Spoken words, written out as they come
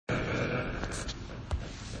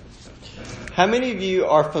How many of you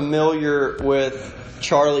are familiar with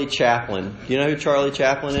Charlie Chaplin? Do you know who Charlie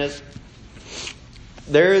Chaplin is?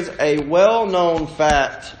 There is a well-known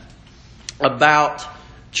fact about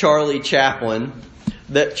Charlie Chaplin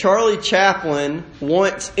that Charlie Chaplin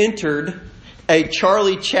once entered a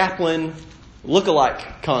Charlie Chaplin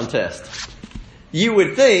look-alike contest. You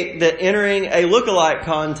would think that entering a look-alike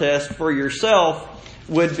contest for yourself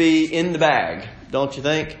would be in the bag, don't you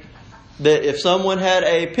think? That if someone had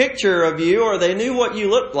a picture of you or they knew what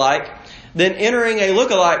you looked like, then entering a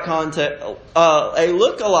look-alike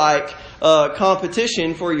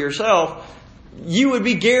competition for yourself, you would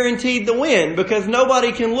be guaranteed the win because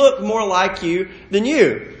nobody can look more like you than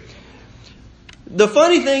you. The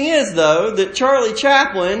funny thing is, though, that Charlie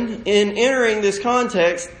Chaplin, in entering this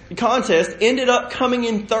contest, ended up coming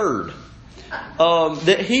in third.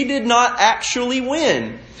 That he did not actually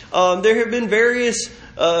win. There have been various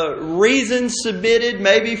reasons submitted,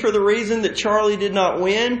 maybe for the reason that Charlie did not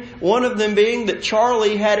win. One of them being that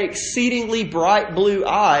Charlie had exceedingly bright blue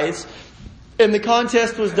eyes, and the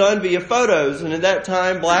contest was done via photos. And at that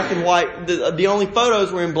time, black and white, the only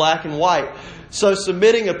photos were in black and white. So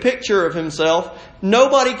submitting a picture of himself,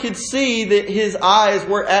 nobody could see that his eyes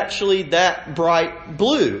were actually that bright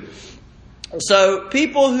blue. So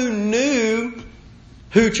people who knew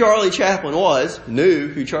who Charlie Chaplin was,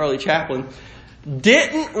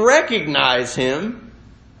 didn't recognize him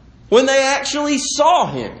when they actually saw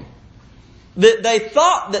him. That they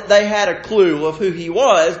thought that they had a clue of who he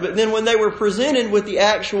was, but then when they were presented with the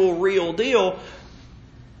actual real deal,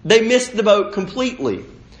 they missed the boat completely.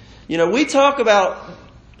 You know, we talk about,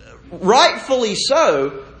 rightfully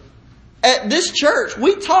so, at this church,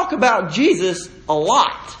 we talk about Jesus a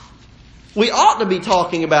lot. We ought to be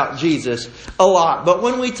talking about Jesus a lot. But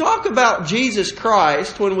when we talk about Jesus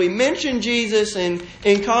Christ, when we mention Jesus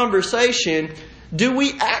in conversation, do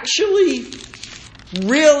we actually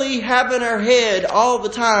really have in our head all the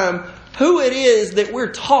time who it is that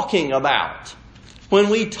we're talking about when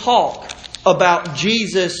we talk about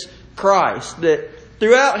Jesus Christ? That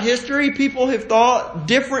throughout history, people have thought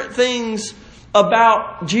different things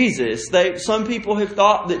about Jesus. Some people have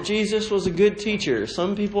thought that Jesus was a good teacher.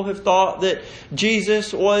 Some people have thought that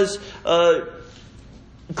Jesus was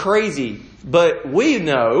crazy. But we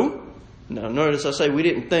know, now notice I say we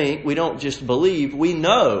didn't think, we don't just believe, we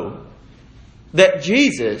know that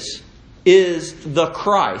Jesus is the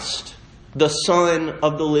Christ, the Son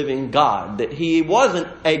of the living God. That He wasn't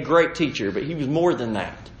a great teacher, but He was more than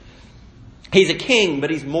that. He's a king, but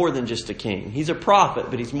He's more than just a king. He's a prophet,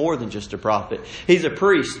 but He's more than just a prophet. He's a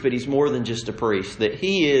priest, but He's more than just a priest. That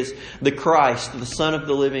He is the Christ, the Son of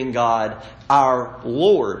the living God, our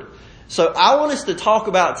Lord. So I want us to talk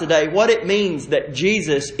about today what it means that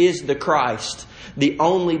Jesus is the Christ, the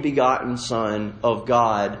only begotten Son of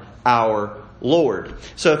God, our Lord.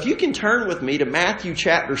 So if you can turn with me to Matthew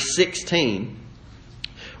chapter 16.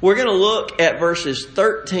 We're going to look at verses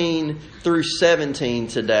 13 through 17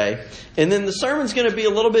 today. And then the sermon's going to be a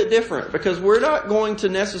little bit different because we're not going to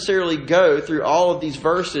necessarily go through all of these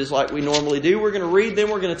verses like we normally do. We're going to read them.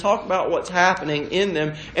 We're going to talk about what's happening in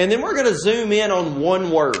them. And then we're going to zoom in on one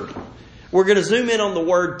word. We're going to zoom in on the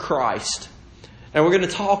word Christ. And we're going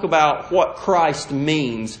to talk about what Christ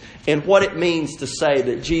means and what it means to say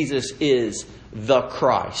that Jesus is the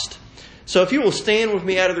Christ. So if you will stand with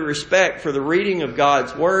me out of the respect for the reading of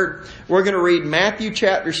God's Word, we're going to read Matthew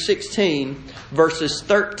chapter 16, verses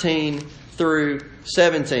 13 through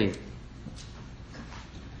 17.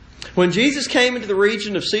 When Jesus came into the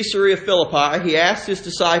region of Caesarea Philippi, He asked His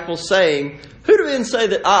disciples, saying, "Who do men say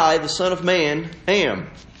that I, the Son of Man,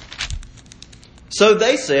 am?" So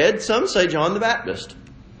they said, "Some say John the Baptist,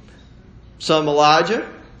 some Elijah,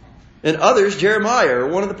 and others Jeremiah or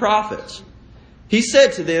one of the prophets." He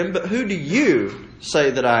said to them, "But who do you say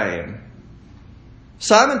that I am?"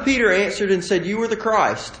 Simon Peter answered and said, "You are the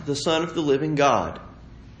Christ, the Son of the living God."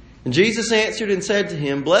 And Jesus answered and said to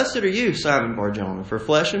him, "Blessed are you, Simon Bar-Jonah, for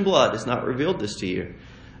flesh and blood has not revealed this to you,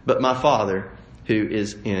 but my Father who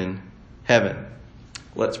is in heaven."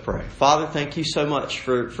 Let's pray. Father, thank you so much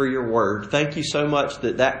for your word. Thank you so much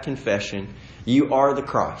that confession, you are the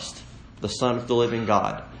Christ, the Son of the living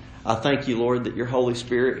God. I thank you, Lord, that your Holy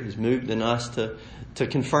Spirit has moved in us to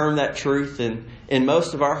confirm that truth in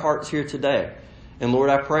most of our hearts here today. And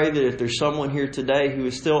Lord, I pray that if there's someone here today who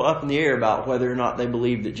is still up in the air about whether or not they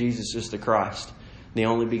believe that Jesus is the Christ, the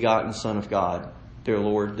only begotten Son of God, dear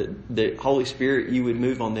Lord, that the Holy Spirit, you would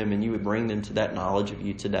move on them and you would bring them to that knowledge of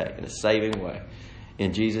you today in a saving way.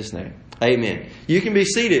 In Jesus' name, amen. You can be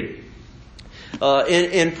seated.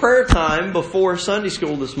 In prayer time before Sunday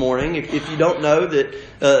school this morning, if you don't know that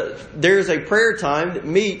there's a prayer time that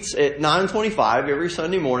meets at 9:25 every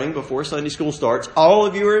Sunday morning before Sunday school starts. All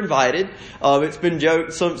of you are invited. It's been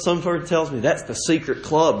joked. Some sort of tells me that's the secret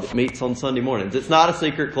club that meets on Sunday mornings. It's not a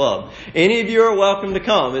secret club. Any of you are welcome to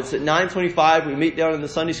come. It's at 9:25. We meet down in the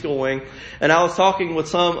Sunday school wing. And I was talking with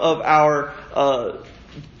some of our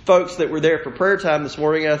folks that were there for prayer time this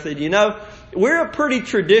morning. And I said, we're a pretty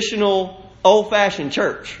traditional, old-fashioned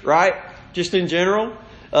church, right? Just in general.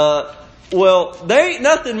 Well, there ain't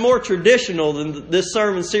nothing more traditional than this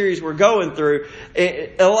sermon series we're going through.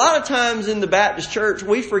 A lot of times in the Baptist church,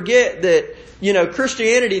 we forget that,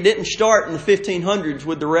 Christianity didn't start in the 1500s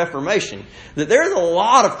with the Reformation. That there's a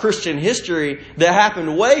lot of Christian history that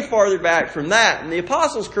happened way farther back from that. And the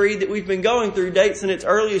Apostles' Creed that we've been going through dates in its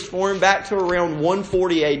earliest form back to around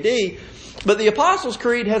 140 AD. But the Apostles'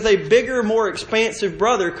 Creed has a bigger, more expansive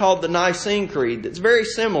brother called the Nicene Creed that's very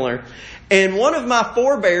similar. And one of my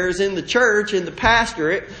forebears in the church, in the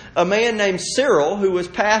pastorate, a man named Cyril, who was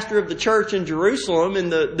pastor of the church in Jerusalem in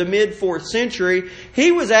the mid-4th century,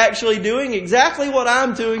 he was actually doing exactly what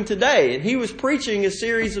I'm doing today. And he was preaching a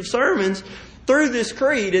series of sermons through this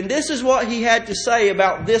creed. And this is what he had to say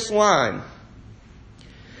about this line.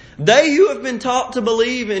 They who have been taught to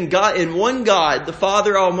believe in God, in one God, the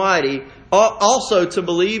Father Almighty, ought also to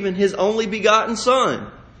believe in His only begotten Son.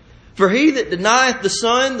 For he that denieth the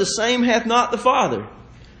Son, the same hath not the Father.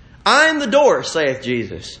 I am the door, saith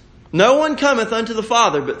Jesus. No one cometh unto the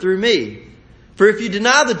Father but through me. For if you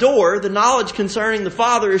deny the door, the knowledge concerning the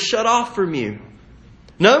Father is shut off from you.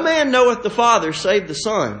 No man knoweth the Father save the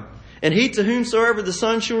Son, and he to whomsoever the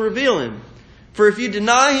Son shall reveal Him. For if you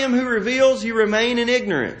deny Him who reveals, you remain in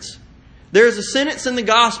ignorance. There is a sentence in the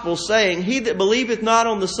Gospel saying, He that believeth not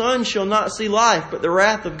on the Son shall not see life, but the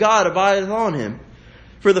wrath of God abideth on him.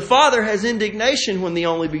 For the Father has indignation when the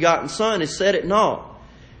only begotten Son is set at naught.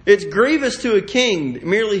 It's grievous to a king that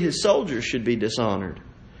merely his soldiers should be dishonored.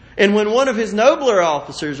 And when one of his nobler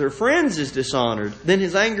officers or friends is dishonored, then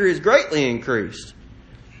his anger is greatly increased.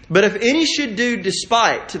 But if any should do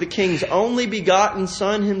despite to the king's only begotten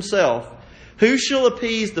Son himself, who shall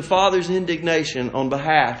appease the Father's indignation on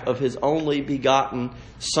behalf of His only begotten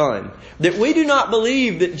Son? That we do not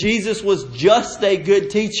believe that Jesus was just a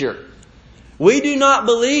good teacher. We do not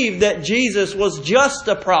believe that Jesus was just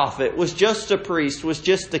a prophet, was just a priest, was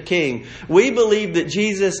just a king. We believe that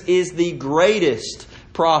Jesus is the greatest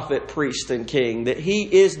prophet, priest, and king. That He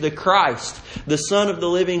is the Christ, the Son of the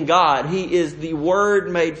living God. He is the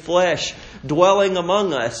Word made flesh, dwelling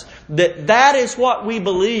among us. That is what we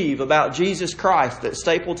believe about Jesus Christ at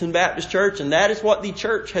Stapleton Baptist Church, and that is what the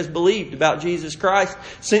church has believed about Jesus Christ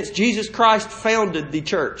since Jesus Christ founded the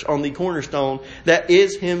church on the cornerstone that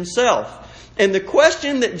is Himself. And the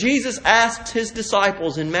question that Jesus asks His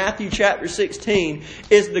disciples in Matthew chapter 16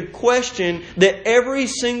 is the question that every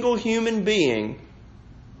single human being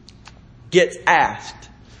gets asked.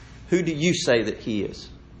 Who do you say that He is?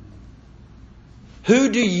 Who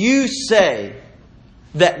do you say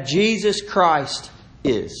that Jesus Christ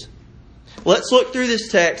is? Let's look through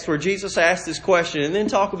this text where Jesus asked this question and then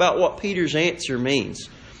talk about what Peter's answer means.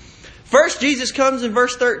 First, Jesus comes in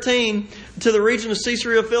verse 13 to the region of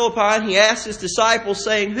Caesarea Philippi, and He asks His disciples,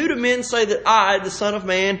 saying, Who do men say that I, the Son of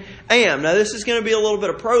Man, am? Now, this is going to be a little bit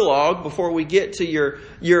of prologue before we get to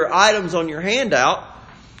your items on your handout.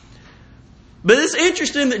 But it's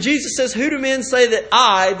interesting that Jesus says, Who do men say that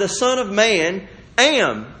I, the Son of Man,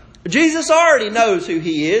 am? Jesus already knows who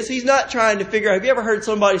He is. He's not trying to figure out. Have you ever heard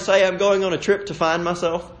somebody say, I'm going on a trip to find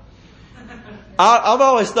myself? I've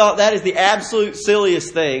always thought that is the absolute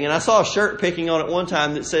silliest thing. And I saw a shirt picking on it one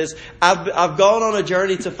time that says, I've gone on a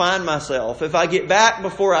journey to find myself. If I get back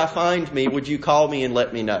before I find me, would you call me and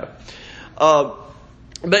let me know?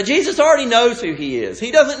 But Jesus already knows who He is.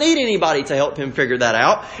 He doesn't need anybody to help Him figure that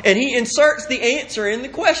out. And He inserts the answer in the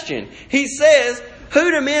question. He says, Who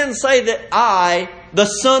do men say that I, the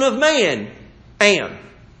Son of Man, am?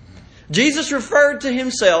 Jesus referred to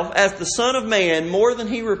Himself as the Son of Man more than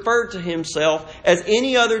He referred to Himself as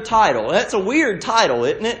any other title. That's a weird title,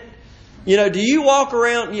 isn't it? Do you walk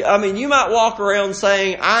around, you might walk around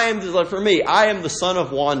saying, I am the son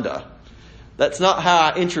of Wanda. That's not how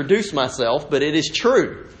I introduce myself, but it is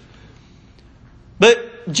true.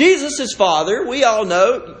 But Jesus' Father, we all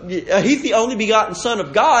know, He's the only begotten Son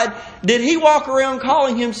of God. Did He walk around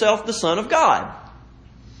calling Himself the Son of God?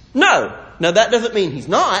 No. Now that doesn't mean He's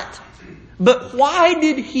not. But why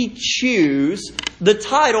did he choose the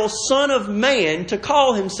title Son of Man to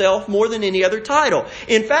call himself more than any other title?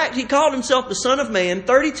 In fact, he called himself the Son of Man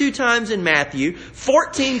 32 times in Matthew,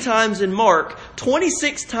 14 times in Mark,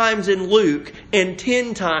 26 times in Luke, and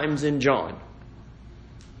 10 times in John.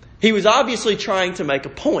 He was obviously trying to make a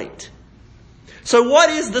point. So what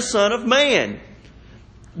is the Son of Man?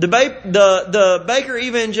 The Baker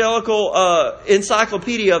Evangelical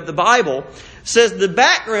Encyclopedia of the Bible says the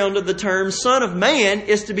background of the term Son of Man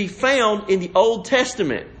is to be found in the Old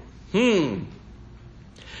Testament. The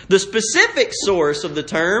specific source of the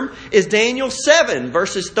term is Daniel 7,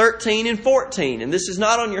 verses 13 and 14. And this is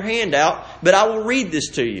not on your handout, but I will read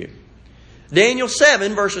this to you. Daniel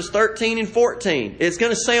 7, verses 13 and 14. It's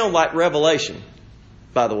going to sound like Revelation,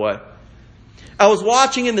 by the way. I was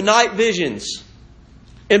watching in the night visions,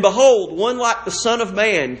 and behold, one like the Son of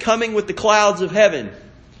Man coming with the clouds of heaven.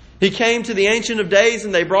 He came to the Ancient of Days,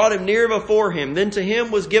 and they brought him near before him. Then to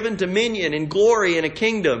him was given dominion and glory and a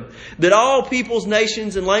kingdom, that all peoples,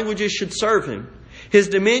 nations, and languages should serve him. His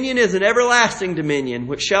dominion is an everlasting dominion,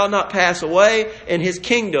 which shall not pass away, and his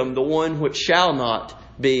kingdom the one which shall not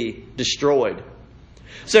be destroyed.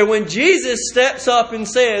 So when Jesus steps up and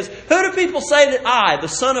says, "Who do people say that I, the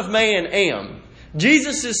Son of Man, am?"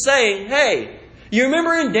 Jesus is saying, hey, you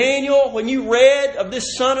remember in Daniel when you read of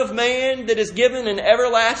this Son of Man that is given an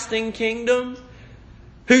everlasting kingdom?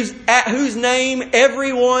 At whose name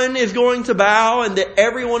everyone is going to bow and that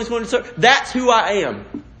everyone is going to serve? That's who I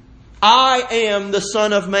am. I am the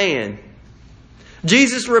Son of Man.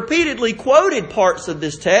 Jesus repeatedly quoted parts of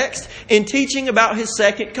this text in teaching about His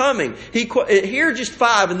second coming. Here are just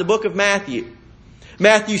 5 in the book of Matthew.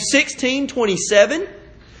 Matthew 16:27,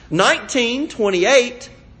 19:28,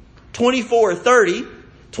 24:30,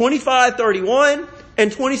 25:31,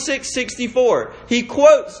 and 26:64. He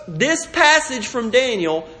quotes this passage from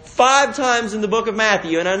Daniel 5 times in the book of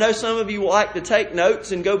Matthew. And I know some of you will like to take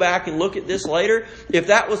notes and go back and look at this later. If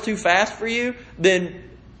that was too fast for you, then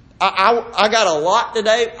I got a lot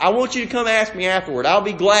today. I want you to come ask me afterward. I'll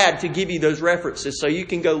be glad to give you those references so you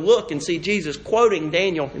can go look and see Jesus quoting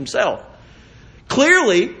Daniel himself.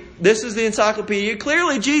 Clearly, this is the encyclopedia.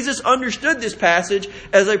 Clearly, Jesus understood this passage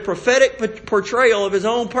as a prophetic portrayal of His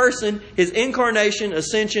own person, His incarnation,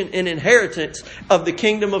 ascension, and inheritance of the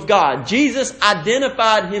kingdom of God. Jesus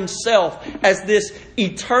identified Himself as this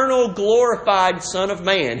eternal, glorified Son of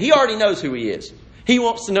Man. He already knows who He is. He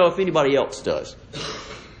wants to know if anybody else does.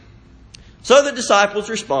 So the disciples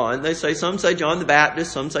respond. Some say John the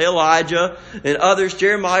Baptist, some say Elijah, and others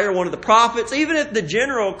Jeremiah or one of the prophets. Even if the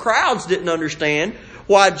general crowds didn't understand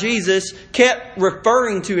why Jesus kept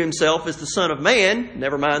referring to Himself as the Son of Man,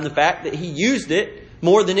 never mind the fact that He used it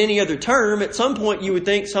more than any other term, at some point you would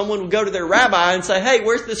think someone would go to their rabbi and say, "Hey,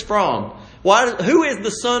 where's this from? Who is the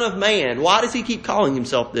Son of Man? Why does He keep calling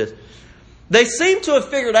Himself this?" They seem to have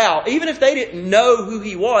figured out, even if they didn't know who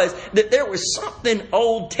He was, that there was something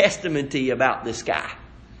Old Testament-y about this guy.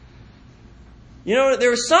 You know, there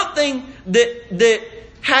was something that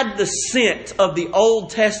had the scent of the Old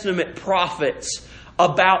Testament prophets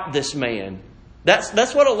about this man.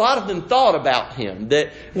 That's what a lot of them thought about Him.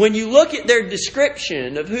 That when you look at their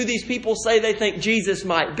description of who these people say they think Jesus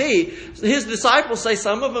might be, His disciples say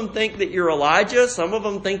some of them think that you're Elijah, some of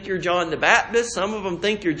them think you're John the Baptist, some of them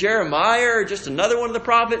think you're Jeremiah or just another one of the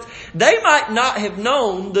prophets. They might not have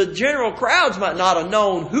known, the general crowds might not have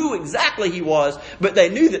known who exactly He was, but they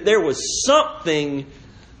knew that there was something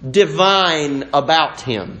divine about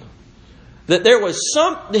Him. That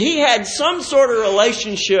He had some sort of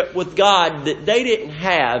relationship with God that they didn't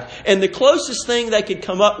have. And the closest thing they could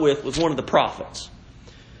come up with was one of the prophets.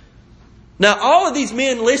 Now, all of these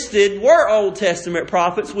men listed were Old Testament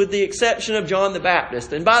prophets with the exception of John the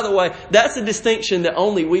Baptist. And by the way, that's a distinction that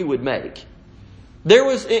only we would make.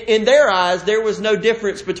 In their eyes, there was no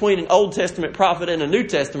difference between an Old Testament prophet and a New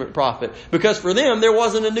Testament prophet. Because for them, there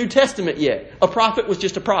wasn't a New Testament yet. A prophet was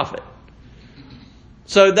just a prophet.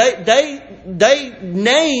 So they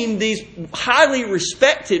named these highly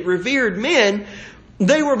respected, revered men.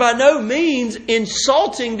 They were by no means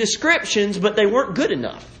insulting descriptions, but they weren't good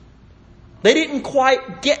enough. They didn't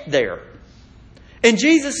quite get there. And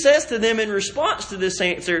Jesus says to them in response to this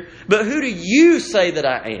answer, "But who do you say that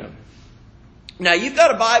I am?" Now, you've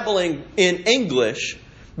got a Bible in English,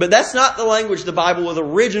 but that's not the language the Bible was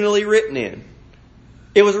originally written in.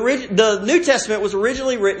 The New Testament was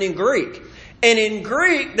originally written in Greek. And in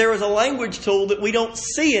Greek, there was a language tool that we don't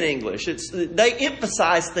see in English. They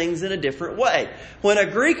emphasize things in a different way. When a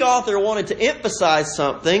Greek author wanted to emphasize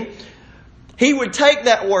something, he would take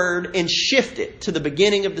that word and shift it to the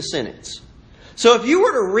beginning of the sentence. So if you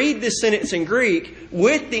were to read this sentence in Greek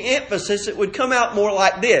with the emphasis, it would come out more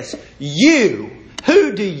like this. You,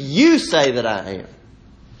 who do you say that I am?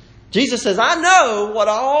 Jesus says, I know what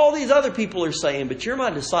all these other people are saying, but you're my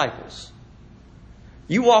disciples.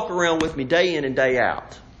 You walk around with me day in and day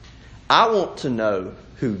out. I want to know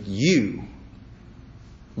who you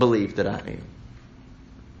believe that I am.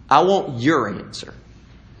 I want your answer.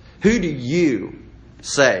 Who do you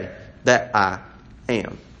say that I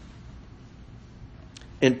am?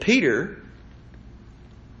 And Peter,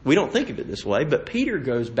 we don't think of it this way, but Peter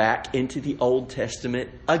goes back into the Old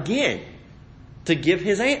Testament again to give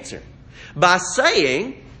his answer by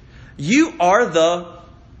saying, you are the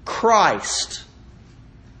Christ,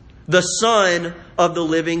 the Son of the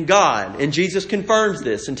living God. And Jesus confirms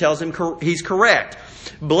this and tells him he's correct.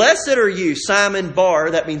 Blessed are you, Simon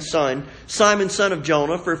Bar, that means son, Simon son of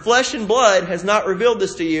Jonah, for flesh and blood has not revealed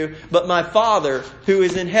this to you, but my Father who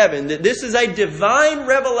is in heaven. That this is a divine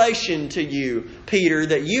revelation to you, Peter,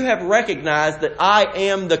 that you have recognized that I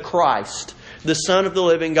am the Christ, the Son of the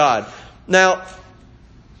living God. Now,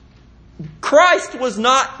 Christ was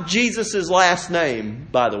not Jesus' last name,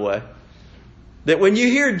 by the way. That when you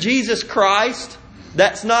hear Jesus Christ,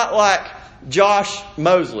 that's not like Josh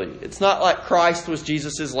Mosley. It's not like Christ was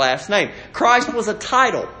Jesus' last name. Christ was a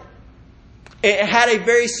title. It had a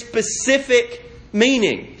very specific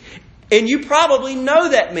meaning. And you probably know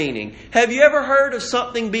that meaning. Have you ever heard of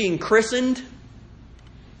something being christened?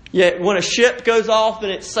 Yeah, when a ship goes off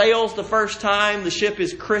and it sails the first time, the ship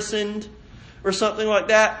is christened or something like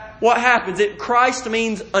that. What happens? Christ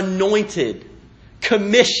means anointed,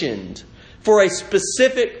 commissioned for a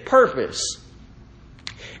specific purpose.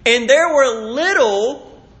 And there were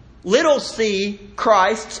little c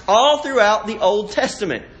Christs all throughout the Old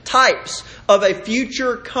Testament. Types of a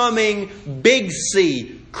future coming big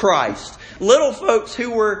C Christ. Little folks who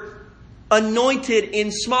were anointed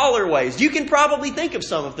in smaller ways. You can probably think of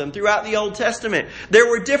some of them throughout the Old Testament. There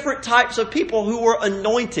were different types of people who were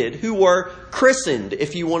anointed, who were christened,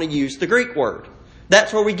 if you want to use the Greek word.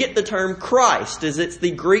 That's where we get the term Christ, as it's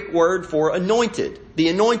the Greek word for anointed, the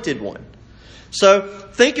anointed one. So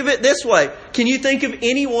think of it this way. Can you think of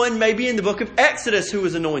anyone maybe in the book of Exodus who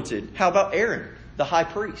was anointed? How about Aaron, the high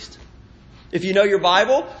priest? If you know your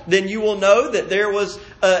Bible, then you will know that there was,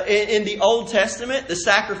 in the Old Testament, the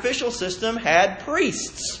sacrificial system had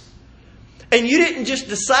priests. And you didn't just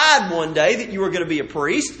decide one day that you were going to be a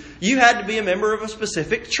priest. You had to be a member of a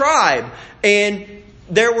specific tribe. And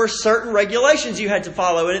there were certain regulations you had to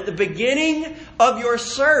follow. And at the beginning of your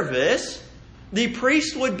service, the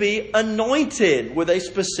priest would be anointed with a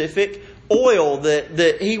specific oil,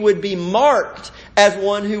 that he would be marked as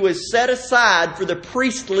one who was set aside for the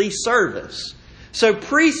priestly service. So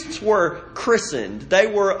priests were christened. They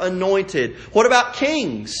were anointed. What about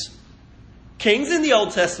kings? Kings in the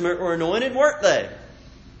Old Testament were anointed, weren't they?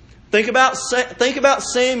 Think about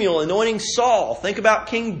Samuel anointing Saul. Think about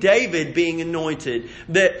King David being anointed.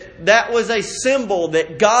 That was a symbol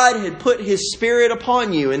that God had put His Spirit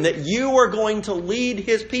upon you and that you were going to lead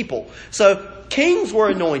His people. So kings were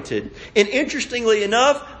anointed. And interestingly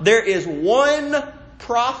enough, there is one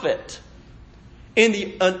prophet in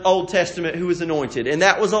the Old Testament who was anointed, and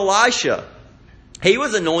that was Elisha. He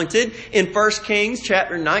was anointed in 1 Kings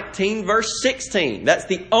chapter 19, verse 16. That's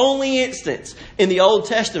the only instance in the Old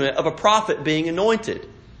Testament of a prophet being anointed.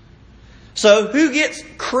 So who gets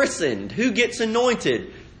christened? Who gets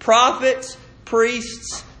anointed? Prophets,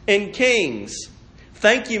 priests, and kings.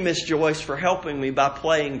 Thank you, Miss Joyce, for helping me by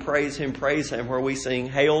playing Praise Him, where we sing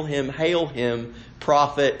Hail Him,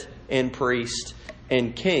 prophet and priest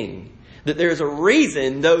and king. That there's a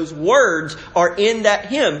reason those words are in that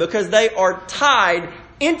hymn, because they are tied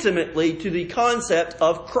intimately to the concept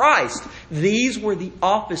of Christ. These were the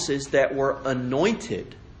offices that were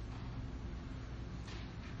anointed.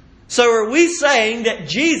 So are we saying that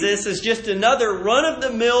Jesus is just another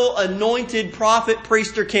run-of-the-mill anointed prophet,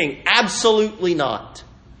 priest, or king? Absolutely not.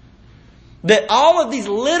 That all of these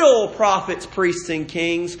little prophets, priests, and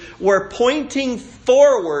kings were pointing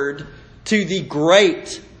forward to the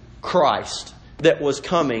great Christ that was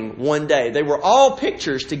coming one day. They were all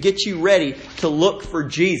pictures to get you ready to look for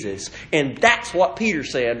Jesus. And that's what Peter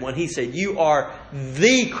said when he said, you are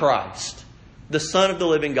the Christ, the Son of the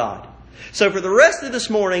living God. So for the rest of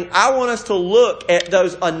this morning, I want us to look at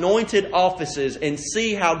those anointed offices and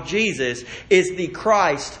see how Jesus is the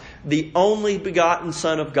Christ, the only begotten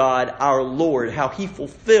Son of God, our Lord, how He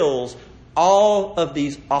fulfills all of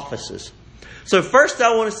these offices. So first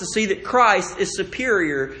I want us to see that Christ is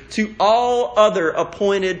superior to all other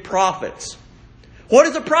appointed prophets. What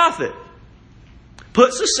is a prophet?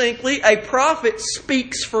 Put succinctly, a prophet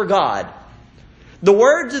speaks for God. The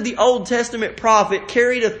words of the Old Testament prophet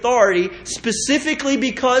carried authority specifically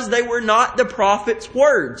because they were not the prophet's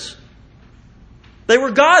words. They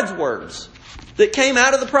were God's words that came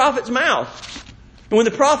out of the prophet's mouth. And when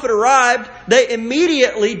the prophet arrived, they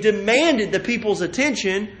immediately demanded the people's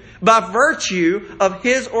attention by virtue of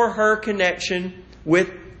his or her connection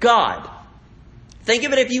with God. Think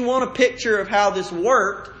of it, if you want a picture of how this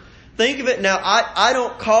worked. Think of it now, I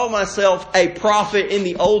don't call myself a prophet in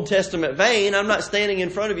the Old Testament vein. I'm not standing in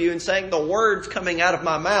front of you and saying the words coming out of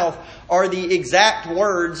my mouth are the exact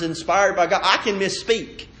words inspired by God. I can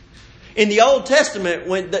misspeak. In the Old Testament,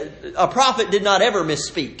 a prophet did not ever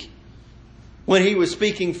misspeak when he was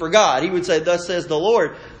speaking for God. He would say, "Thus says the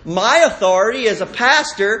Lord." My authority as a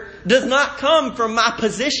pastor does not come from my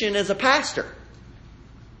position as a pastor.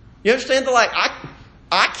 You understand?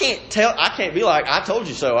 I can't be like, "I told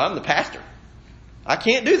you so, I'm the pastor." I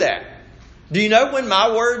can't do that. Do you know when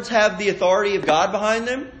my words have the authority of God behind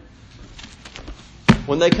them?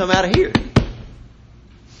 When they come out of here.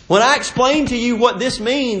 When I explain to you what this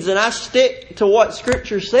means and I stick to what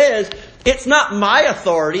Scripture says, it's not my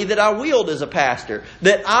authority that I wield as a pastor.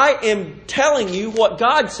 That I am telling you what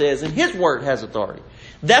God says, and His Word has authority.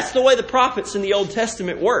 That's the way the prophets in the Old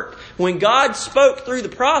Testament worked. When God spoke through the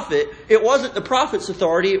prophet, it wasn't the prophet's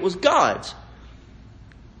authority, it was God's.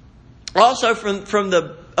 Also from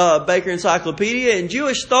the Baker Encyclopedia, in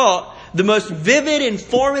Jewish thought, the most vivid and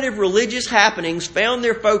formative religious happenings found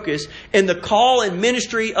their focus in the call and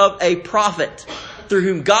ministry of a prophet, through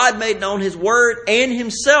whom God made known His Word and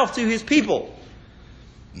Himself to His people.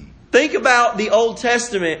 Think about the Old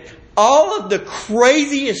Testament. All of the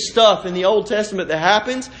craziest stuff in the Old Testament that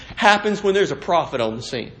happens when there's a prophet on the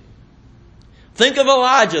scene. Think of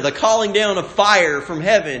Elijah, the calling down of fire from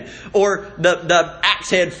heaven, or the axe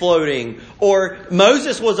head floating, or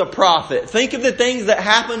Moses was a prophet. Think of the things that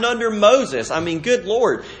happened under Moses. I mean, good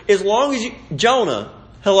Lord. As long as Jonah,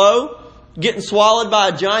 hello? Getting swallowed by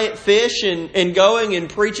a giant fish and going and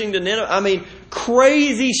preaching to Nineveh. I mean,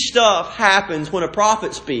 crazy stuff happens when a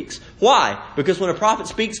prophet speaks. Why? Because when a prophet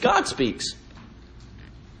speaks, God speaks.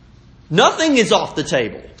 Nothing is off the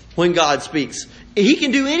table when God speaks. He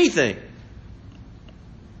can do anything.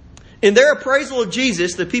 In their appraisal of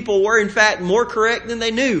Jesus, the people were in fact more correct than they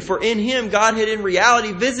knew. For in Him, God had in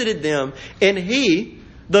reality visited them. And He,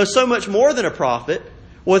 though so much more than a prophet,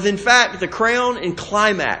 was in fact the crown and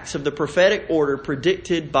climax of the prophetic order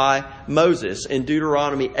predicted by Moses in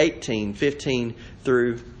Deuteronomy 18, 15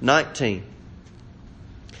 through 19.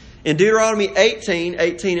 In Deuteronomy 18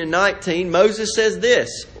 and 19, Moses says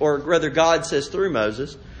this, or rather God says through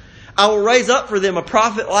Moses, "I will raise up for them a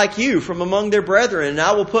prophet like you from among their brethren, and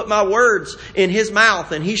I will put my words in his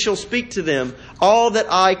mouth, and he shall speak to them all that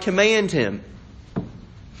I command him.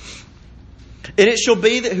 And it shall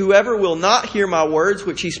be that whoever will not hear my words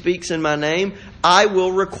which he speaks in my name, I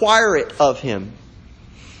will require it of him."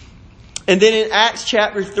 And then in Acts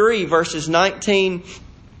chapter 3, verses 19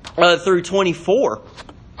 through 24,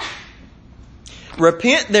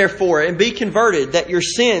 "Repent therefore and be converted, that your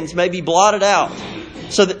sins may be blotted out,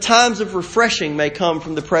 so that times of refreshing may come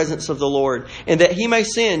from the presence of the Lord, and that He may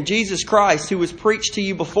send Jesus Christ, who was preached to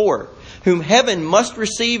you before, whom heaven must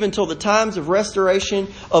receive until the times of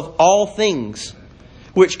restoration of all things,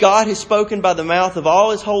 which God has spoken by the mouth of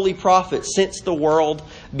all His holy prophets since the world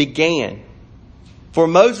began. For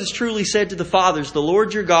Moses truly said to the fathers, the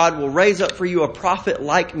Lord your God will raise up for you a prophet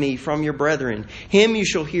like me from your brethren. Him you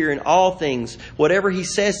shall hear in all things, whatever he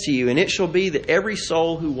says to you. And it shall be that every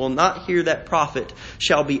soul who will not hear that prophet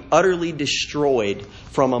shall be utterly destroyed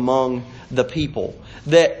from among the people."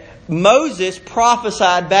 That Moses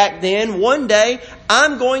prophesied back then, one day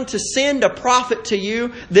I'm going to send a prophet to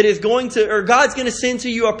you that is going to, or God's going to send to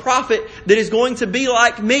you a prophet that is going to be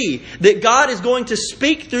like me. That God is going to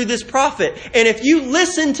speak through this prophet. And if you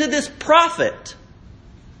listen to this prophet,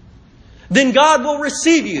 then God will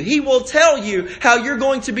receive you. He will tell you how you're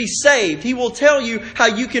going to be saved. He will tell you how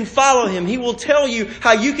you can follow Him. He will tell you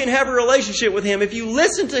how you can have a relationship with Him. If you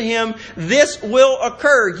listen to Him, this will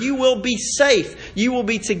occur. You will be safe. You will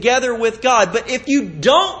be together with God. But if you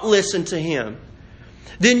don't listen to Him,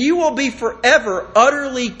 then you will be forever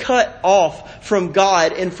utterly cut off from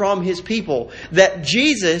God and from His people. That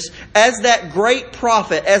Jesus, as that great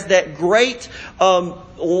prophet, as that great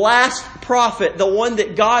last prophet, the one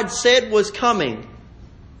that God said was coming,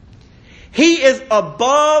 He is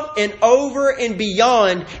above and over and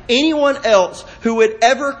beyond anyone else who would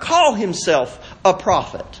ever call himself a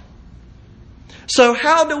prophet. So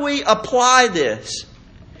how do we apply this?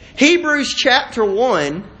 Hebrews chapter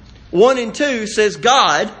 1 and 2 says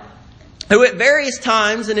God, who at various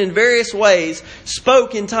times and in various ways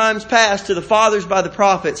spoke in times past to the fathers by the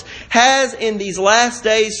prophets, has in these last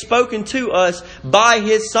days spoken to us by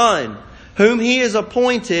His Son, whom He has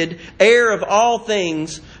appointed heir of all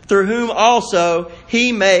things, through whom also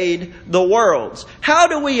He made the worlds. How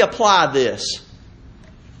do we apply this?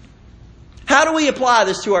 How do we apply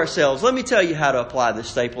this to ourselves? Let me tell you how to apply this,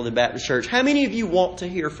 Stapleton Baptist Church. How many of you want to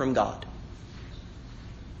hear from God?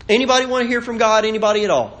 Anybody want to hear from God? Anybody at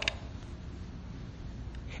all?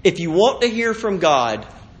 If you want to hear from God,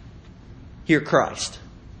 hear Christ.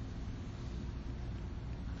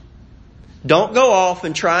 Don't go off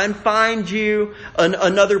and try and find you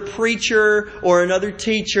another preacher or another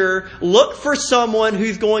teacher. Look for someone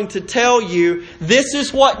who's going to tell you, this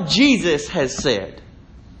is what Jesus has said.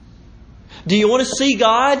 Do you want to see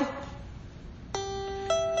God?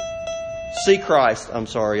 See Christ. I'm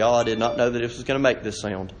sorry, y'all. I did not know that this was going to make this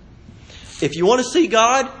sound. If you want to see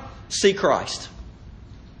God, see Christ.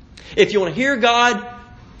 If you want to hear God,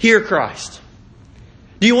 hear Christ.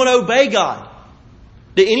 Do you want to obey God?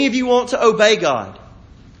 Do any of you want to obey God?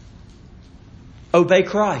 Obey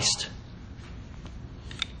Christ.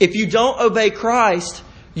 If you don't obey Christ,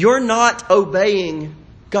 you're not obeying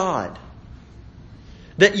God.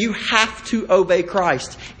 That you have to obey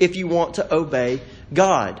Christ if you want to obey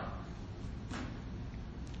God.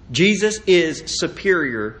 Jesus is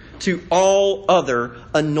superior to all other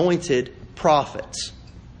anointed prophets.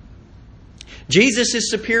 Jesus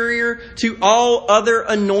is superior to all other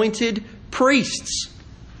anointed priests.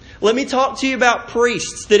 Let me talk to you about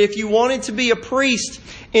priests. That if you wanted to be a priest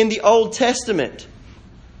in the Old Testament,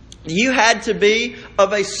 you had to be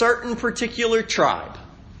of a certain particular tribe.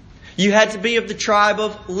 You had to be of the tribe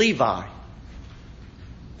of Levi.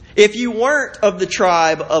 If you weren't of the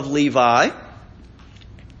tribe of Levi,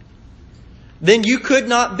 then you could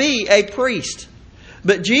not be a priest.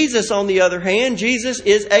 But Jesus, on the other hand, Jesus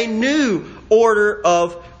is a new order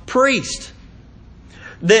of priest.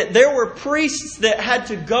 That there were priests that had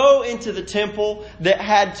to go into the temple, that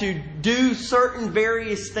had to do certain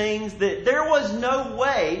various things, that there was no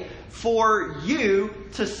way for you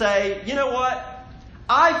to say, you know what?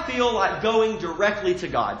 I feel like going directly to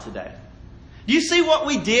God today. Do you see what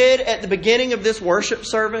we did at the beginning of this worship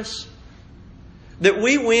service? That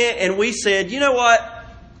we went and we said, you know what?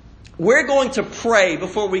 We're going to pray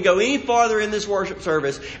before we go any farther in this worship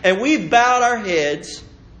service. And we bowed our heads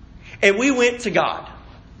and we went to God.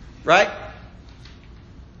 Right?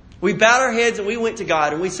 We bowed our heads and we went to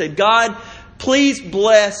God and we said, God, please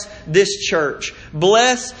bless this church.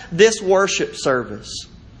 Bless this worship service.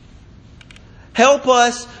 Help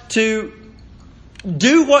us to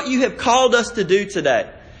do what you have called us to do today.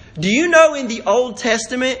 Do you know in the Old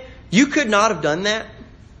Testament, you could not have done that?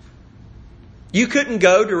 You couldn't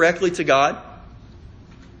go directly to God.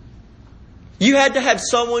 You had to have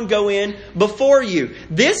someone go in before you.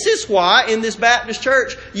 This is why in this Baptist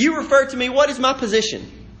church, you refer to me, what is my position?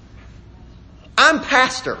 I'm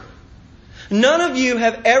pastor. None of you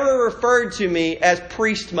have ever referred to me as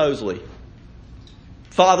Priest Mosley,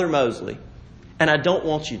 Father Mosley. And I don't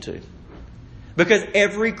want you to. Because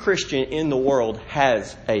every Christian in the world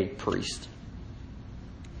has a priest.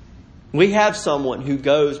 We have someone who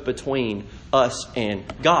goes between us and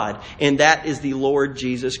God. And that is the Lord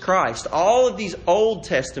Jesus Christ. All of these Old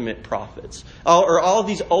Testament prophets, or all of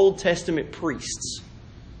these Old Testament priests,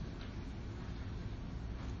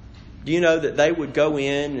 do you know that they would go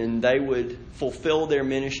in and they would fulfill their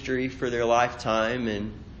ministry for their lifetime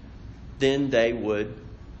and then they would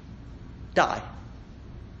die?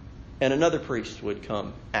 And another priest would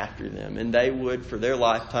come after them. And they would, for their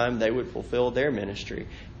lifetime, they would fulfill their ministry.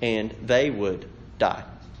 And they would die.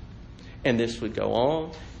 And this would go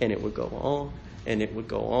on, and it would go on, and it would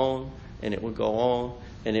go on, and it would go on,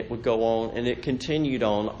 and it would go on. And it continued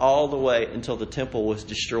on all the way until the temple was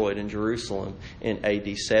destroyed in Jerusalem in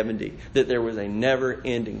AD 70. That there was a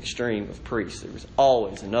never-ending stream of priests. There was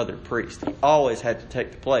always another priest. He always had to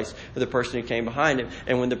take the place of the person who came behind him.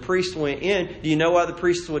 And when the priest went in, do you know why the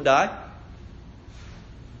priests would die?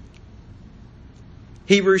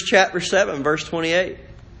 Hebrews chapter 7, verse 28.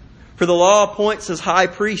 For the law appoints as high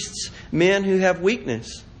priests men who have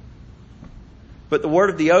weakness. But the word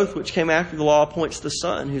of the oath which came after the law appoints the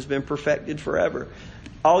Son who's been perfected forever.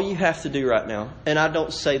 All you have to do right now, and I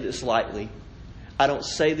don't say this lightly, I don't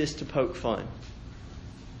say this to poke fun.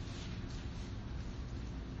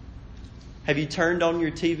 Have you turned on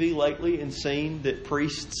your TV lately and seen that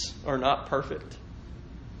priests are not perfect?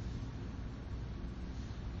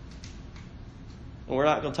 And we're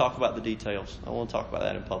not going to talk about the details. I want to talk about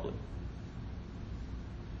that in public.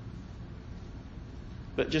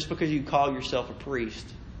 But just because you call yourself a priest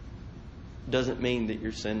doesn't mean that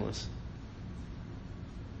you're sinless.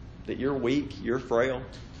 That you're weak, you're frail,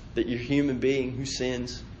 that you're a human being who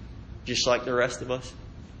sins just like the rest of us.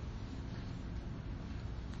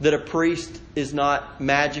 That a priest is not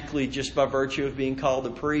magically, just by virtue of being called a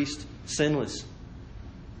priest, sinless.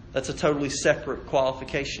 That's a totally separate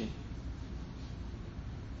qualification.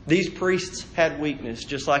 These priests had weakness,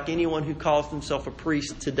 just like anyone who calls himself a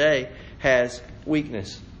priest today has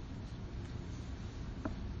weakness.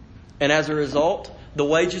 And as a result, the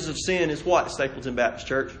wages of sin is what, Stapleton Baptist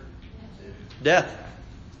Church? Death.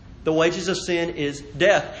 The wages of sin is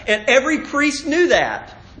death. And every priest knew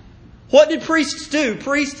that. What did priests do?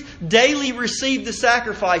 Priests daily received the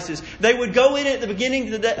sacrifices. They would go in at the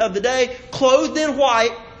beginning of the day, clothed in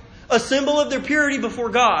white, a symbol of their purity before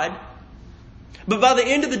God. But by the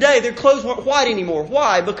end of the day, their clothes weren't white anymore.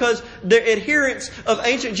 Why? Because their adherents of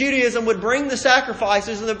ancient Judaism would bring the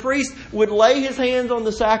sacrifices, and the priest would lay his hands on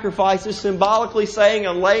the sacrifices, symbolically saying,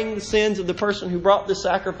 I'm laying the sins of the person who brought this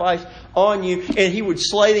sacrifice on you, and he would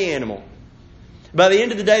slay the animal. By the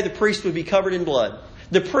end of the day, the priest would be covered in blood.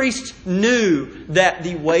 The priest knew that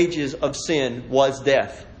the wages of sin was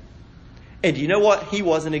death. And you know what? He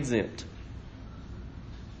wasn't exempt.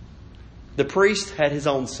 The priest had his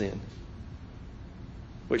own sin,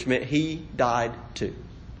 which meant he died too.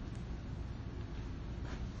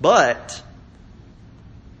 But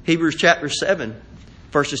Hebrews chapter 7,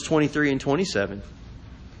 verses 23 and 27.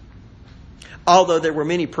 Although there were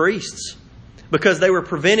many priests, because they were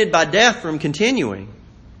prevented by death from continuing.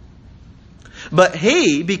 But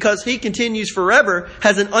he, because he continues forever,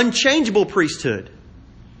 has an unchangeable priesthood.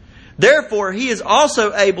 Therefore, he is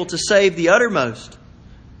also able to save the uttermost,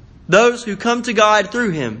 those who come to God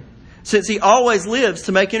through him, since he always lives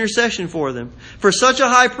to make intercession for them. For such a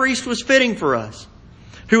high priest was fitting for us,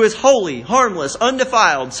 who is holy, harmless,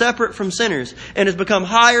 undefiled, separate from sinners, and has become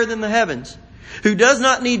higher than the heavens, who does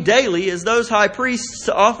not need daily, as those high priests,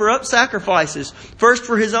 to offer up sacrifices, first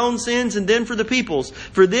for his own sins and then for the people's.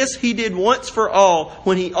 For this he did once for all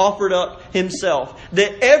when he offered up himself.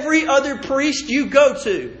 That every other priest you go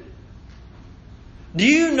to, do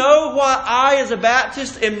you know why I, as a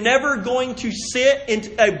Baptist, am never going to sit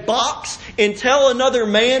in a box and tell another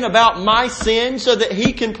man about my sin so that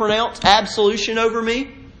he can pronounce absolution over me?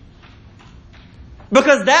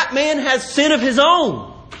 Because that man has sin of his own.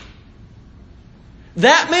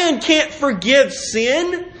 That man can't forgive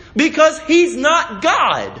sin because he's not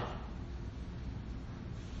God.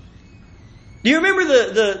 Do you remember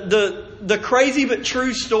the crazy but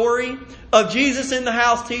true story of Jesus in the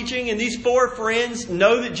house teaching, and these four friends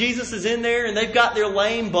know that Jesus is in there, and they've got their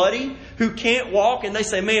lame buddy who can't walk, and they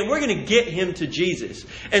say, man, we're going to get him to Jesus.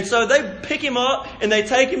 And so they pick him up and they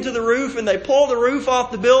take him to the roof, and they pull the roof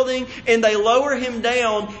off the building and they lower him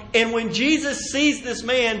down. And when Jesus sees this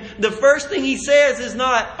man, the first thing he says is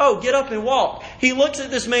not, oh, get up and walk. He looks at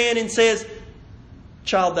this man and says,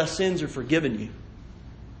 child, thy sins are forgiven you.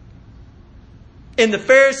 And the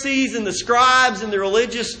Pharisees and the scribes and the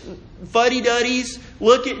religious fuddy-duddies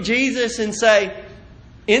look at Jesus and say,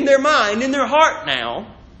 in their mind, in their heart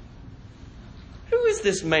now, who is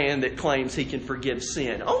this man that claims he can forgive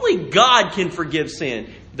sin? Only God can forgive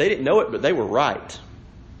sin. They didn't know it, but they were right.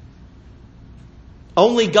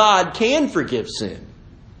 Only God can forgive sin.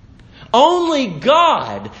 Only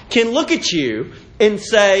God can look at you and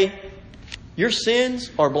say, your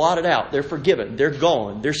sins are blotted out. They're forgiven. They're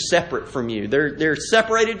gone. They're separate from you. They're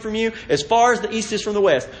separated from you as far as the east is from the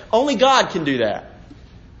west. Only God can do that.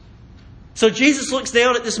 So Jesus looks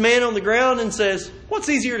down at this man on the ground and says, what's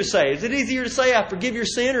easier to say? Is it easier to say, I forgive your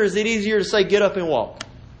sin, or is it easier to say, get up and walk?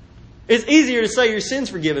 It's easier to say your sin's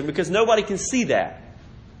forgiven because nobody can see that.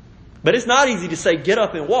 But it's not easy to say, get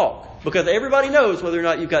up and walk, because everybody knows whether or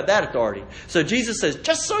not you've got that authority. So Jesus says,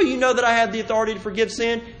 just so you know that I have the authority to forgive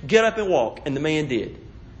sin, get up and walk. And the man did.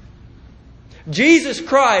 Jesus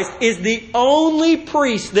Christ is the only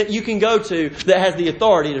priest that you can go to that has the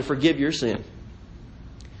authority to forgive your sin.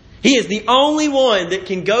 He is the only one that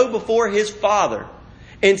can go before His Father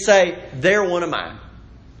and say, they're one of mine.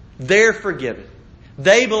 They're forgiven.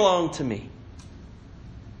 They belong to me.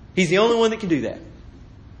 He's the only one that can do that.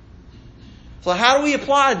 So how do we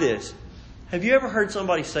apply this? Have you ever heard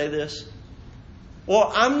somebody say this?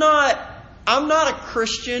 Well, I'm not a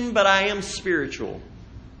Christian, but I am spiritual.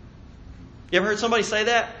 You ever heard somebody say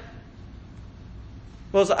that?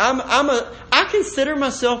 Well, so I consider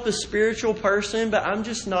myself a spiritual person, but I'm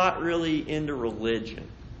just not really into religion.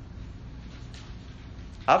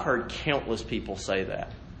 I've heard countless people say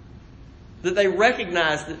that. That they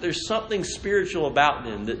recognize that there's something spiritual about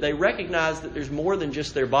them. That they recognize that there's more than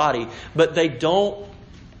just their body. But they don't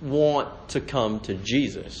want to come to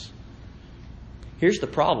Jesus. Here's the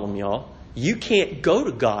problem, y'all. You can't go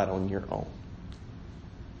to God on your own.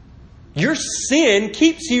 Your sin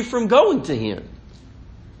keeps you from going to Him.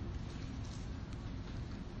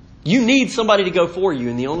 You need somebody to go for you,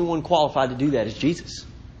 and the only one qualified to do that is Jesus.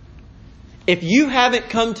 If you haven't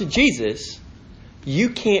come to Jesus, you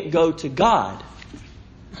can't go to God.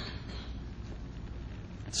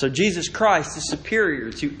 So Jesus Christ is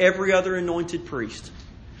superior to every other anointed priest.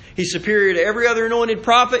 He's superior to every other anointed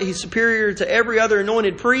prophet. He's superior to every other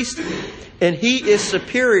anointed priest. And He is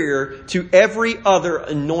superior to every other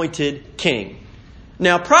anointed king.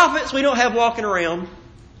 Now, prophets we don't have walking around.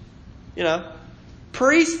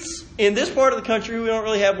 Priests in this part of the country we don't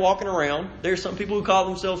really have walking around. There's some people who call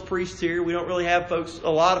themselves priests here. We don't really have a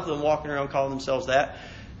lot of them walking around calling themselves that.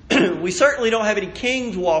 We certainly don't have any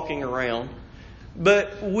kings walking around.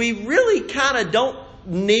 But we really kind of don't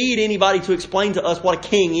need anybody to explain to us what a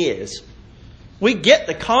king is. We get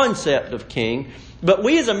the concept of king, but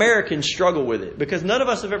we as Americans struggle with it because none of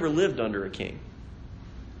us have ever lived under a king.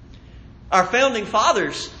 Our founding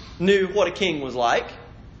fathers knew what a king was like,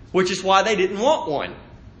 which is why they didn't want one.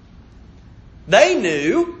 They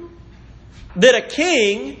knew that a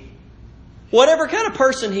king, whatever kind of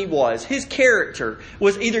person he was, his character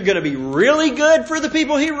was either going to be really good for the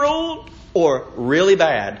people he ruled or really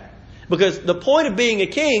bad. Because the point of being a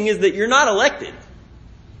king is that you're not elected.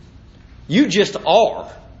 You just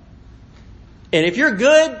are. And if you're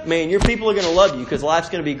good, man, your people are going to love you because life's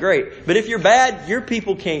going to be great. But if you're bad, your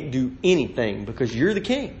people can't do anything because you're the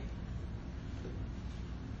king.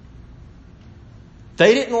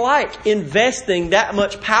 They didn't like investing that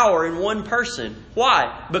much power in one person.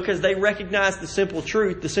 Why? Because they recognized the simple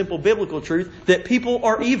truth, the simple biblical truth, that people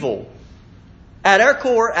are evil. At our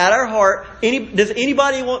core, at our heart, does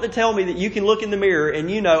anybody want to tell me that you can look in the mirror and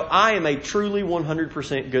you know I am a truly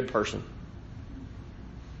 100% good person?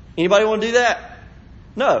 Anybody want to do that?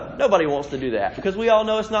 No, nobody wants to do that because we all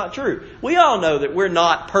know it's not true. We all know that we're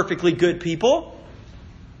not perfectly good people.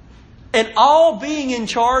 And all being in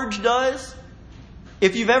charge does,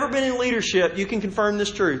 if you've ever been in leadership, you can confirm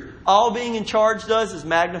this truth. All being in charge does is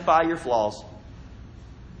magnify your flaws.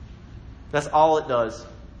 That's all it does.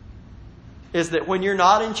 Is that when you're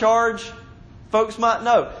not in charge, folks might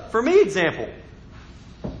know. For me, example,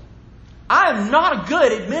 I am not a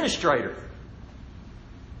good administrator.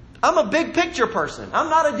 I'm a big picture person. I'm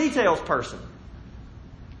not a details person.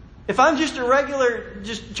 If I'm just a regular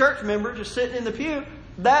church member, just sitting in the pew,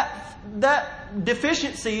 that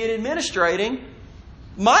deficiency in administrating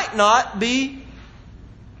might not be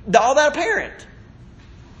all that apparent.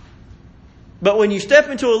 But when you step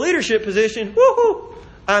into a leadership position, woohoo!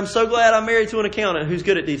 I'm so glad I'm married to an accountant who's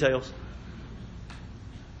good at details.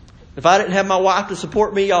 If I didn't have my wife to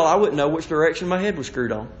support me, y'all, I wouldn't know which direction my head was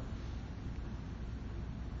screwed on.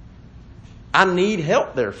 I need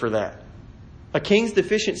help there for that. A king's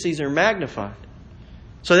deficiencies are magnified.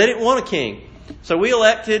 So they didn't want a king. So we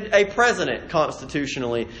elected a president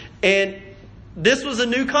constitutionally. And this was a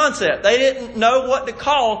new concept. They didn't know what to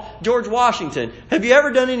call George Washington. Have you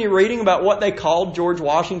ever done any reading about what they called George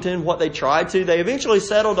Washington, what they tried to? They eventually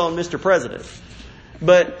settled on Mr. President.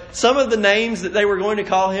 But some of the names that they were going to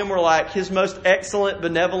call him were like His Most Excellent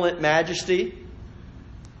Benevolent Majesty,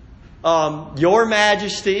 Your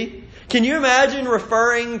Majesty. Can you imagine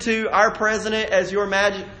referring to our president as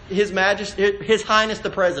His Highness the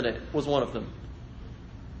President was one of them?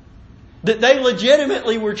 That they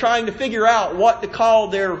legitimately were trying to figure out what to call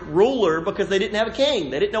their ruler because they didn't have a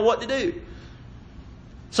king. They didn't know what to do.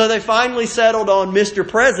 So they finally settled on Mr.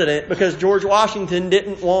 President because George Washington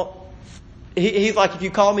didn't want... He's like, if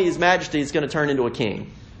you call me His Majesty, it's going to turn into a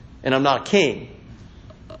king. And I'm not a king.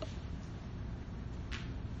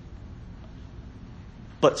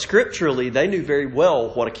 But scripturally, they knew very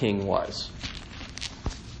well what a king was.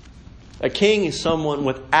 A king is someone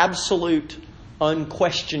with absolute,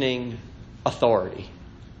 unquestioning authority.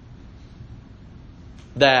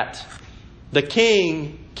 That the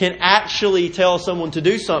king can actually tell someone to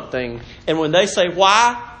do something, and when they say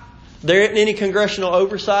why, there isn't any congressional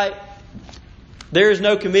oversight. There is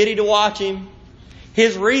no committee to watch him.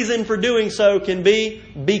 His reason for doing so can be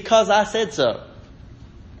because I said so.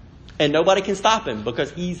 And nobody can stop him because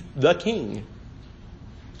he's the king.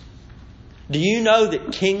 Do you know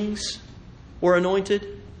that kings were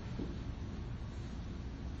anointed?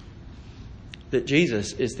 That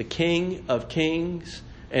Jesus is the King of kings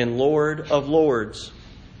and Lord of lords.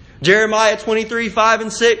 Jeremiah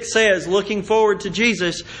 23:5-6 says, looking forward to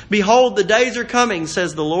Jesus, "Behold, the days are coming,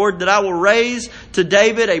 says the Lord, that I will raise to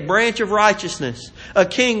David a branch of righteousness. A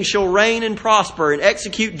king shall reign and prosper and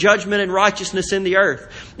execute judgment and righteousness in the earth.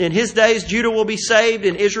 In his days Judah will be saved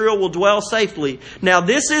and Israel will dwell safely. Now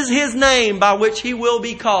this is his name by which he will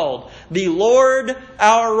be called, the Lord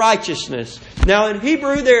our righteousness." Now in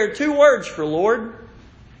Hebrew there are two words for Lord.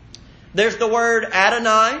 There's the word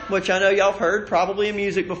Adonai, which I know y'all have heard probably in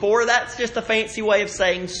music before. That's just a fancy way of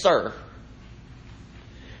saying sir.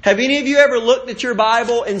 Have any of you ever looked at your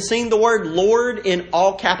Bible and seen the word Lord in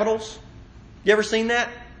all capitals? You ever seen that?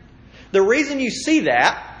 The reason you see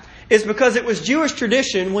that is because it was Jewish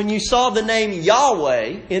tradition when you saw the name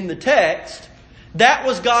Yahweh in the text, that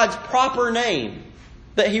was God's proper name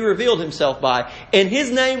that He revealed Himself by. And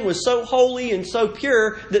His name was so holy and so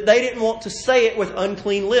pure that they didn't want to say it with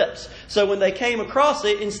unclean lips. So when they came across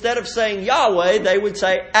it, instead of saying Yahweh, they would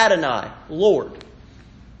say Adonai, Lord.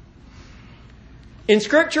 In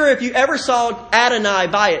Scripture, if you ever saw Adonai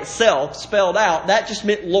by itself spelled out, that just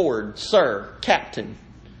meant Lord, Sir, Captain.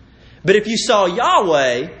 But if you saw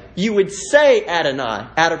Yahweh, you would say Adonai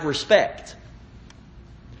out of respect.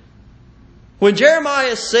 When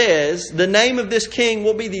Jeremiah says the name of this king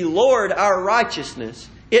will be the Lord our righteousness,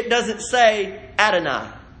 it doesn't say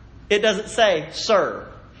Adonai. It doesn't say Sir.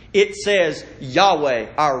 It says Yahweh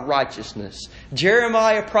our righteousness.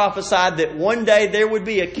 Jeremiah prophesied that one day there would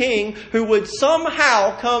be a king who would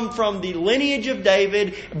somehow come from the lineage of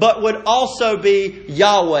David, but would also be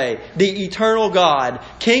Yahweh, the eternal God,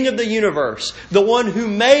 King of the universe, the one who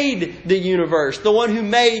made the universe, the one who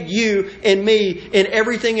made you and me and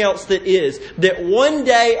everything else that is. That one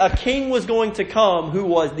day a king was going to come who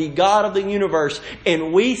was the God of the universe.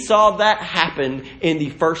 And we saw that happen in the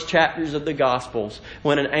first chapters of the Gospels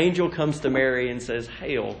when an angel comes to Mary and says,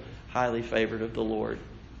 "Hail, highly favored of the Lord.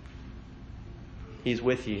 He's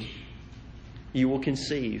with you. You will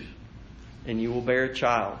conceive and you will bear a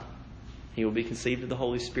child. He will be conceived of the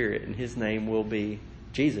Holy Spirit and His name will be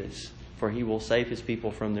Jesus, for He will save His people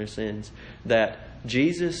from their sins." That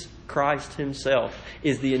Jesus Christ Himself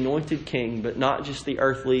is the anointed King, but not just the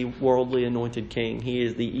earthly, worldly anointed King. He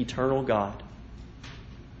is the eternal God.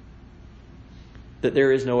 That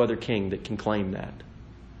there is no other king that can claim that.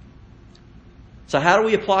 So how do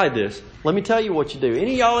we apply this? Let me tell you what you do.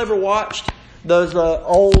 Any of y'all ever watched those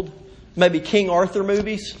old, maybe King Arthur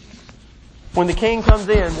movies? When the king comes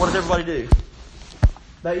in, what does everybody do?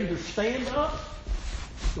 They either stand up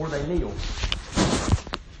or they kneel.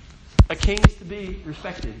 A king is to be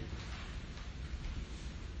respected.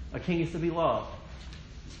 A king is to be loved.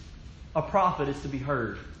 A prophet is to be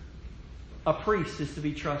heard. A priest is to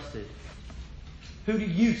be trusted. Who do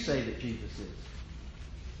you say that Jesus is?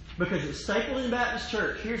 Because at Stapleton Baptist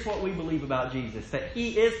Church, here's what we believe about Jesus. That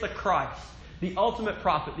He is the Christ, the ultimate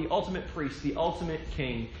prophet, the ultimate priest, the ultimate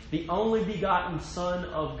king, the only begotten Son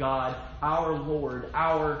of God, our Lord,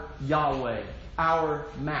 our Yahweh, our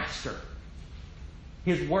Master.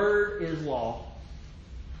 His word is law,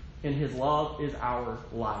 and His love is our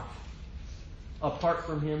life. Apart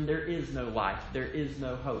from Him, there is no life. There is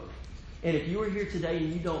no hope. And if you are here today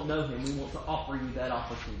and you don't know Him, we want to offer you that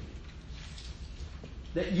opportunity.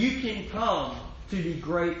 That you can come to the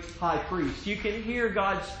great high priest. You can hear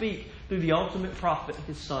God speak through the ultimate prophet,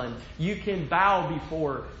 His Son. You can bow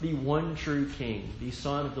before the one true King, the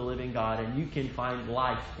Son of the living God, and you can find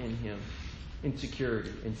life in Him, in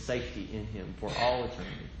security, and safety in Him for all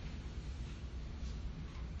eternity.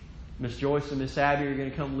 Miss Joyce and Miss Abby are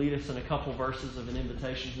going to come lead us in a couple verses of an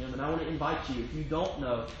invitation hymn. And I want to invite you, if you don't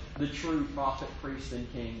know the true prophet, priest,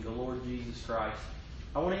 and king, the Lord Jesus Christ,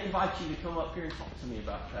 I want to invite you to come up here and talk to me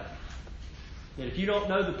about that. And if you don't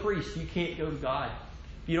know the priest, you can't go to God.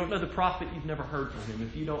 If you don't know the prophet, you've never heard from Him.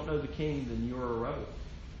 If you don't know the king, then you're a rebel.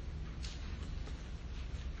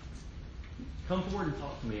 Come forward and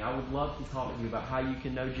talk to me. I would love to talk to you about how you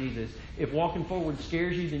can know Jesus. If walking forward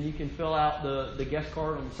scares you, then you can fill out the guest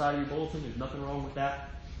card on the side of your bulletin. There's nothing wrong with that.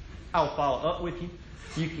 I'll follow up with you.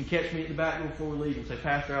 You can catch me at the back door before we leave and say,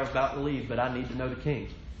 "Pastor, I was about to leave, but I need to know the king.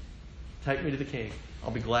 Take me to the king."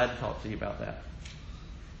 I'll be glad to talk to you about that.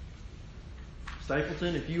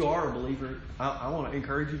 Stapleton, if you are a believer, I want to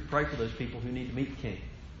encourage you to pray for those people who need to meet the king.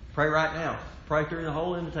 Pray right now. Pray through the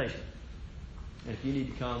whole invitation. And if you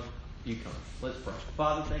need to come, you come. Let's pray.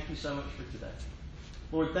 Father, thank you so much for today.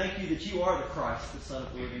 Lord, thank you that you are the Christ, the Son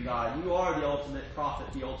of the living God. You are the ultimate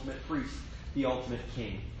prophet, the ultimate priest, the ultimate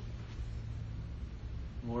king.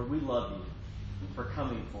 Lord, we love you for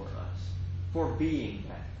coming for us, for being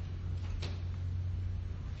that.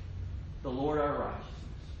 The Lord our righteousness,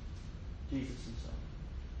 Jesus Himself.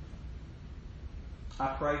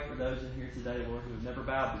 I pray for those in here today, Lord, who have never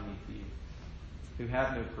bowed the knee to you, who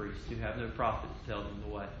have no priest, who have no prophet to tell them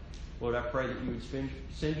the way. Lord, I pray that you would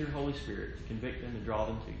send your Holy Spirit to convict them and draw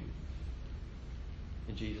them to you.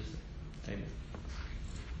 In Jesus' name, amen.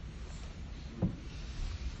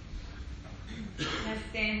 Now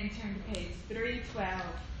stand and turn to page 312.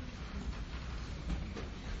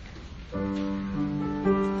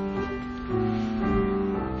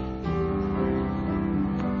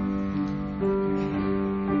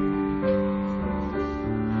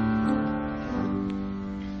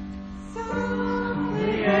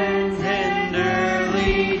 Softly and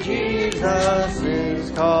tenderly Jesus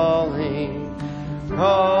is calling.